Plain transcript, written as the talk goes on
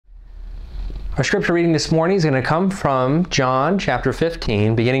Our scripture reading this morning is going to come from John chapter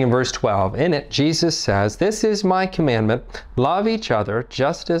 15, beginning in verse 12. In it, Jesus says, "This is my commandment, love each other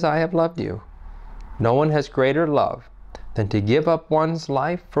just as I have loved you. No one has greater love than to give up one's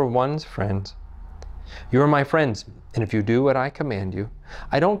life for one's friends. You are my friends, and if you do what I command you.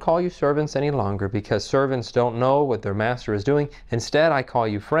 I don't call you servants any longer, because servants don't know what their master is doing. Instead, I call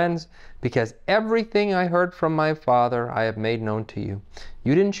you friends, because everything I heard from my Father I have made known to you.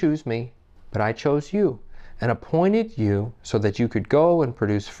 You didn't choose me, but I chose you and appointed you so that you could go and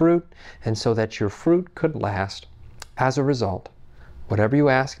produce fruit, and so that your fruit could last. As a result, whatever you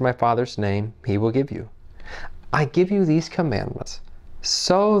ask in my Father's name, He will give you. I give you these commandments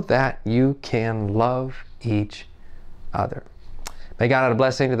so that you can love each other." May God add a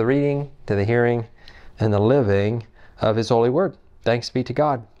blessing to the reading, to the hearing, and the living of His holy word. Thanks be to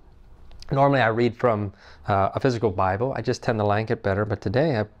God. Normally I read from a physical Bible. I just tend to like it better, but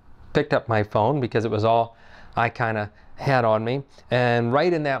today I picked up my phone because it was all I kind of had on me. And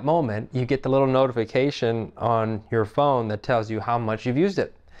right in that moment, you get the little notification on your phone that tells you how much you've used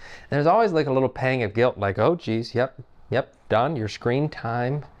it. And there's always like a little pang of guilt, like, oh geez, yep, done. Your screen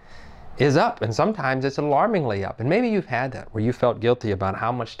time is up, and sometimes it's alarmingly up. And maybe you've had that where you felt guilty about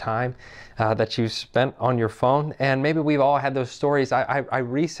how much time that you spent on your phone. And maybe we've all had those stories. I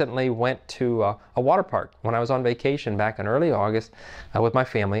recently went to a water park when I was on vacation back in early August with my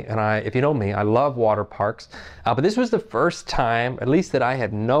family. And if you know me, I love water parks. But this was the first time, at least that I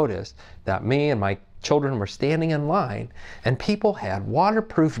had noticed, that me and my children were standing in line and people had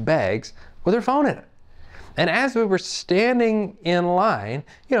waterproof bags with their phone in it. And as we were standing in line,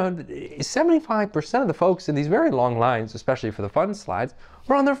 75% of the folks in these very long lines, especially for the fun slides,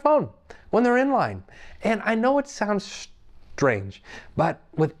 were on their phone when they're in line. And I know it sounds strange, but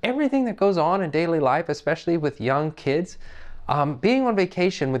with everything that goes on in daily life, especially with young kids, being on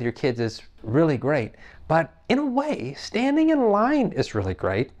vacation with your kids is really great. But in a way, standing in line is really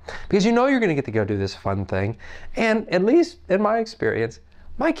great, because you know you're going to get to go do this fun thing. And at least in my experience,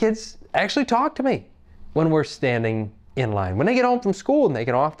 my kids actually talk to me when we're standing in line. When they get home from school and they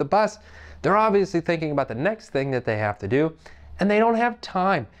get off the bus, they're obviously thinking about the next thing that they have to do, and they don't have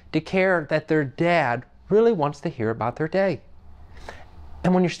time to care that their dad really wants to hear about their day.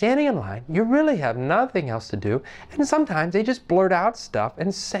 And when you're standing in line, you really have nothing else to do, and sometimes they just blurt out stuff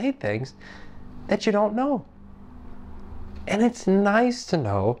and say things that you don't know. And it's nice to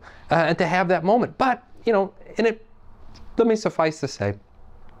know and to have that moment. But, let me suffice to say,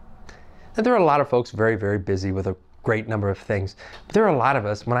 and there are a lot of folks very, very busy with a great number of things. But there are a lot of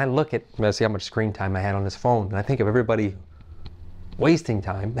us, when I look at, see how much screen time I had on this phone, and I think of everybody wasting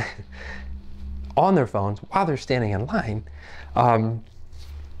time on their phones while they're standing in line.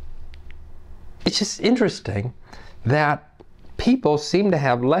 It's just interesting that people seem to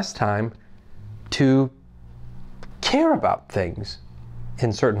have less time to care about things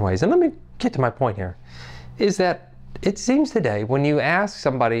in certain ways. And let me get to my point here, is that it seems today when you ask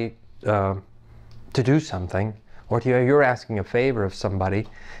somebody to do something, or you're asking a favor of somebody,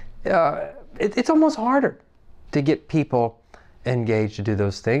 it's almost harder to get people engaged to do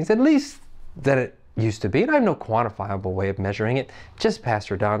those things, at least than it used to be. And I have no quantifiable way of measuring it. Just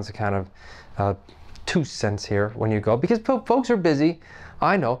Pastor Don's kind of 2 cents here when you go, because folks are busy,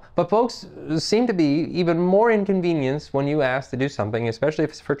 I know, but folks seem to be even more inconvenienced when you ask to do something, especially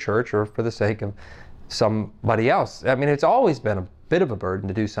if it's for church or for the sake of somebody else. I mean, it's always been a bit of a burden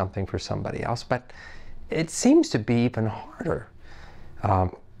to do something for somebody else, but it seems to be even harder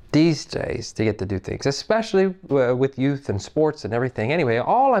these days to get to do things, especially with youth and sports and everything. Anyway,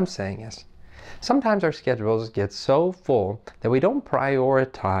 all I'm saying is sometimes our schedules get so full that we don't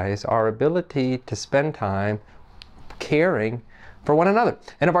prioritize our ability to spend time caring for one another.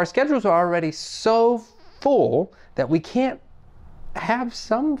 And if our schedules are already so full that we can't have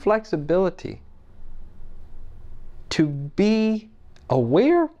some flexibility to be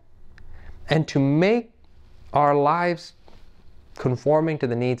aware and to make our lives conforming to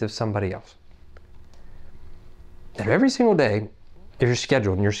the needs of somebody else, that every single day is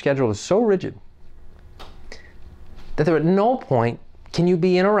scheduled, and your schedule is so rigid that there at no point can you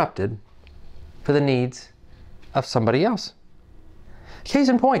be interrupted for the needs of somebody else. Case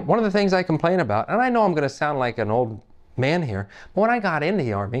in point, one of the things I complain about, and I know I'm going to sound like an old man here, but when I got in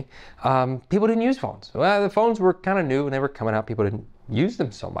the Army, people didn't use phones. Well, the phones were kind of new and they were coming out. People didn't use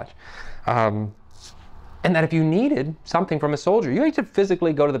them so much. And that if you needed something from a soldier, you had to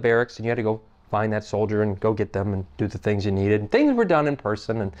physically go to the barracks and you had to go find that soldier and go get them and do the things you needed. And things were done in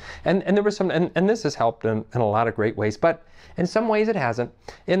person, and there was some, and this has helped in a lot of great ways, but in some ways it hasn't.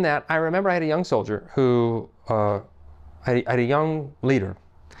 In that, I remember I had a young soldier who, I had a young leader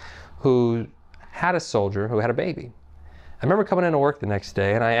who had a soldier who had a baby. I remember coming into work the next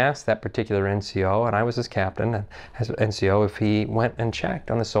day, and I asked that particular NCO, and I was his captain, and as NCO, if he went and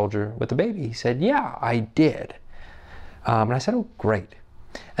checked on the soldier with the baby. He said, yeah, I did. And I said, oh, great.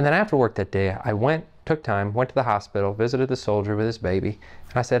 And then after work that day, I took time, went to the hospital, visited the soldier with his baby,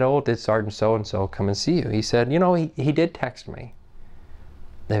 and I said, oh, did Sergeant so-and-so come and see you? He said, you know, he did text me.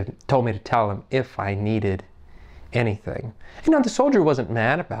 They told me to tell him if I needed anything. You know, the soldier wasn't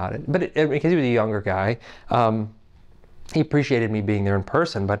mad about it, but because he was a younger guy, he appreciated me being there in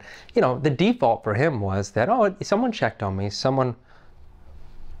person. But, you know, the default for him was that, oh, someone checked on me, someone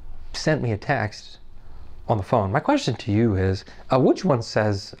sent me a text on the phone. My question to you is, which one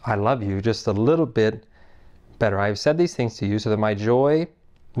says I love you just a little bit better? I have said these things to you so that my joy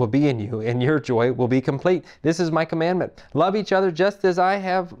will be in you and your joy will be complete. This is my commandment. Love each other just as I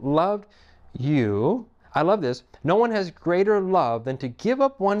have loved you. I love this. No one has greater love than to give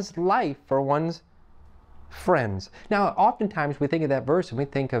up one's life for one's friends. Now, oftentimes we think of that verse and we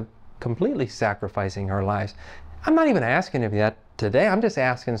think of completely sacrificing our lives. I'm not even asking of that today. I'm just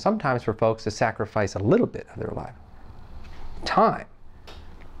asking sometimes for folks to sacrifice a little bit of their life. Time.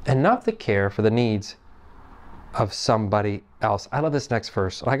 Enough to care for the needs of somebody else. I love this next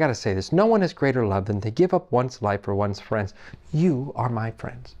verse. I got to say this. No one has greater love than to give up one's life for one's friends. You are my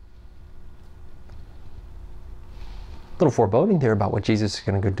friends. A little foreboding there about what Jesus is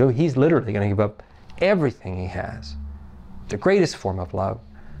going to do. He's literally going to give up everything he has. The greatest form of love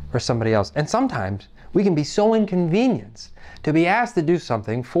for somebody else. And sometimes we can be so inconvenienced to be asked to do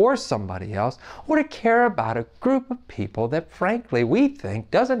something for somebody else or to care about a group of people that frankly we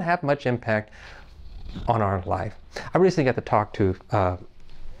think doesn't have much impact on our life. I recently got to talk to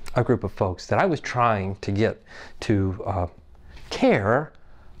a group of folks that I was trying to get to care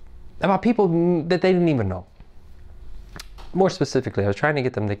about people that they didn't even know. More specifically, I was trying to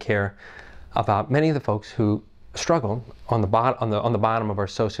get them to care about many of the folks who struggle on the bottom of our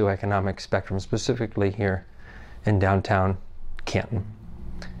socioeconomic spectrum, specifically here in downtown Canton.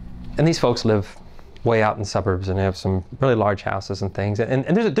 And these folks live way out in the suburbs and have some really large houses and things. And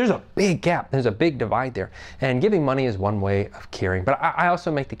there's a big gap. There's a big divide there. And giving money is one way of caring. But I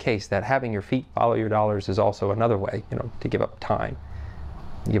also make the case that having your feet follow your dollars is also another way, you know, to give up time,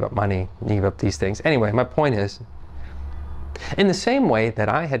 give up money, give up these things. Anyway, my point is, in the same way that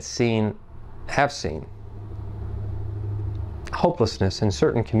I have seen hopelessness in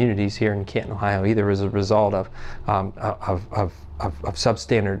certain communities here in Canton, Ohio, either as a result of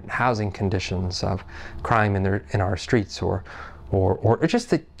substandard housing conditions, of crime in our streets, or just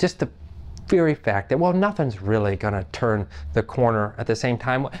the very fact that, well, nothing's really going to turn the corner at the same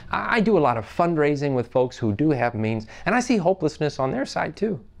time. I do a lot of fundraising with folks who do have means, and I see hopelessness on their side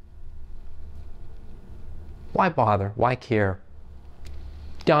too. Why bother? Why care?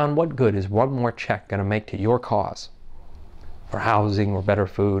 Don, what good is one more check going to make to your cause? For housing or better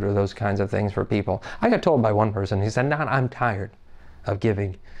food or those kinds of things for people. I got told by one person, he said, Don, I'm tired of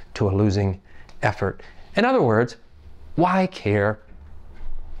giving to a losing effort. In other words, why care?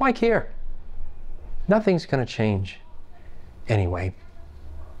 Why care? Nothing's going to change anyway.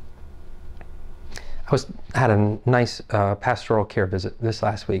 I had a nice pastoral care visit this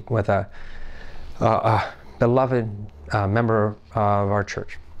last week with a beloved member of our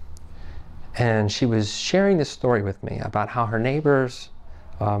church. And she was sharing this story with me about how her neighbor's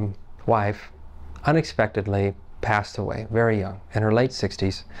wife unexpectedly passed away, very young, in her late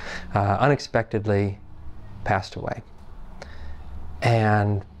 60s, unexpectedly passed away.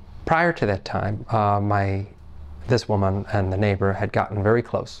 And prior to that time, this woman and the neighbor had gotten very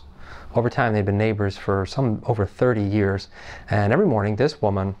close. Over time, they'd been neighbors for over 30 years. And every morning, this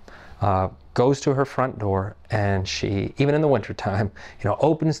woman goes to her front door, and she, even in the wintertime,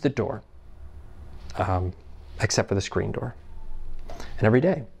 opens the door, except for the screen door, and every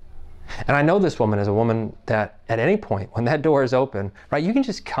day. And I know this woman is a woman that at any point when that door is open, right, you can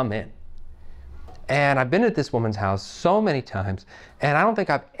just come in. And I've been at this woman's house so many times, and I don't think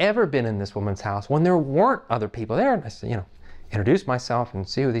I've ever been in this woman's house when there weren't other people there. And I said, introduce myself and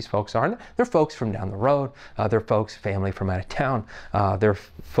see who these folks are. And they're folks from down the road. They're folks, family from out of town. They're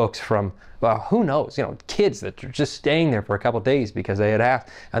folks from, well, who knows, kids that are just staying there for a couple of days because they had asked,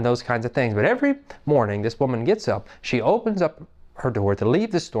 and those kinds of things. But every morning, this woman gets up, she opens up her door to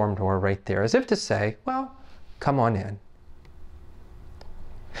leave the storm door right there, as if to say, well, come on in.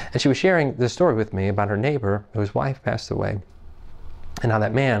 And she was sharing this story with me about her neighbor whose wife passed away, and how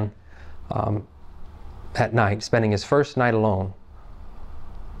that man, at night, spending his first night alone,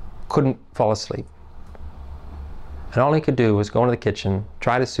 couldn't fall asleep. And all he could do was go into the kitchen,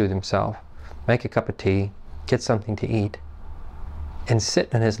 try to soothe himself, make a cup of tea, get something to eat. and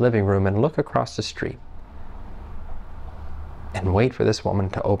sit in his living room and look across the street and wait for this woman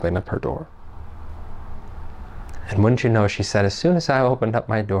to open up her door. And wouldn't you know, she said, as soon as I opened up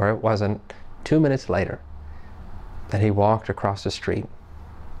my door, it wasn't 2 minutes later that he walked across the street.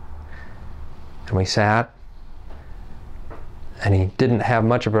 And we sat, and he didn't have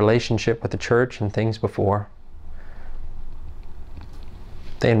much of a relationship with the church and things before.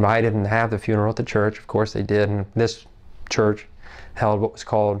 They invited him to have the funeral at the church. Of course they did. And this church held what was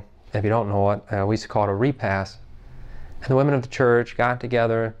called, if you don't know it, we used to call it a repast. And the women of the church got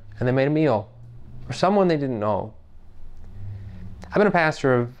together and they made a meal for someone they didn't know. I've been a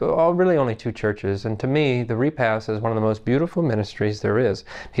pastor of really only 2 churches, and to me, the repast is one of the most beautiful ministries there is,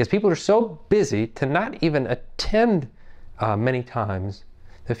 because people are so busy to not even attend many times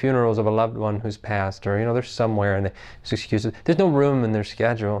the funerals of a loved one who's passed, or they're somewhere and there's excuses. There's no room in their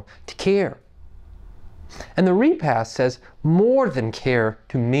schedule to care. And the repast says more than care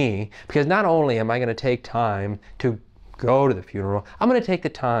to me, because not only am I going to take time to go to the funeral, I'm going to take the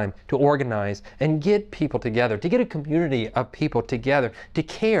time to organize and get people together, to get a community of people together, to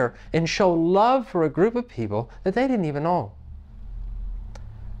care and show love for a group of people that they didn't even know.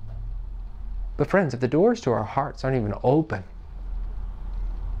 But friends, if the doors to our hearts aren't even open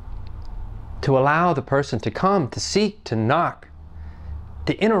to allow the person to come, to seek, to knock,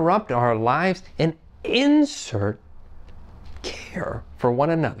 to interrupt our lives and insert care for one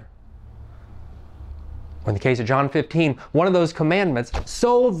another. Or in the case of John 15, one of those commandments,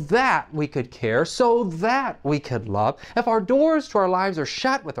 so that we could care, so that we could love. If our doors to our lives are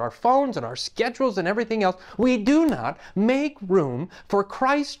shut with our phones and our schedules and everything else, we do not make room for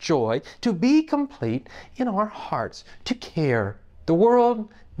Christ's joy to be complete in our hearts, to care. The world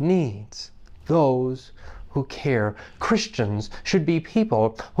needs those who care. Christians should be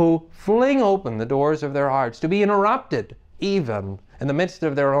people who fling open the doors of their hearts, to be interrupted even in the midst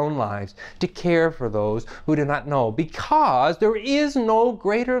of their own lives, to care for those who do not know. Because there is no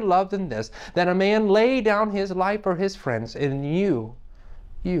greater love than this, that a man lay down his life for his friends. And you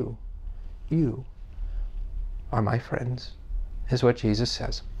are my friends, is what Jesus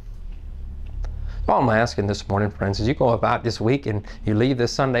says. All I'm asking this morning, friends, as you go about this week and you leave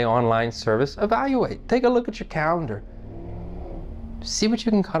this Sunday online service, evaluate. Take a look at your calendar. See what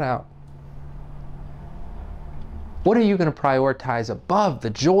you can cut out. What are you going to prioritize above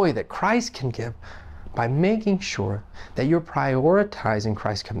the joy that Christ can give by making sure that you're prioritizing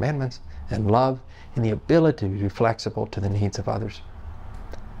Christ's commandments and love and the ability to be flexible to the needs of others?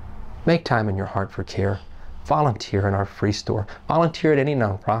 Make time in your heart for care. Volunteer in our free store. Volunteer at any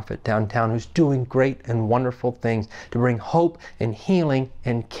nonprofit downtown who's doing great and wonderful things to bring hope and healing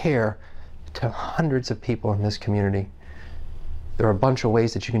and care to hundreds of people in this community. There are a bunch of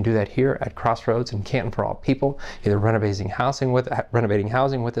ways that you can do that here at Crossroads and Canton for All People, either renovating housing with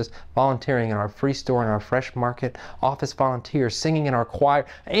us, volunteering in our free store and our fresh market, office volunteers, singing in our choir,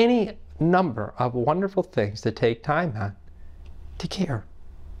 any number of wonderful things to take time on to care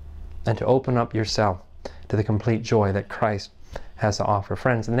and to open up yourself to the complete joy that Christ has to offer.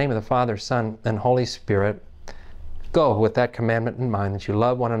 Friends, in the name of the Father, Son, and Holy Spirit, go with that commandment in mind, that you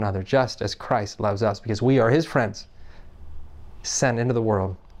love one another just as Christ loves us, because we are his friends, sent into the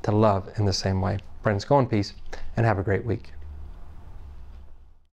world to love in the same way. Friends, go in peace and have a great week.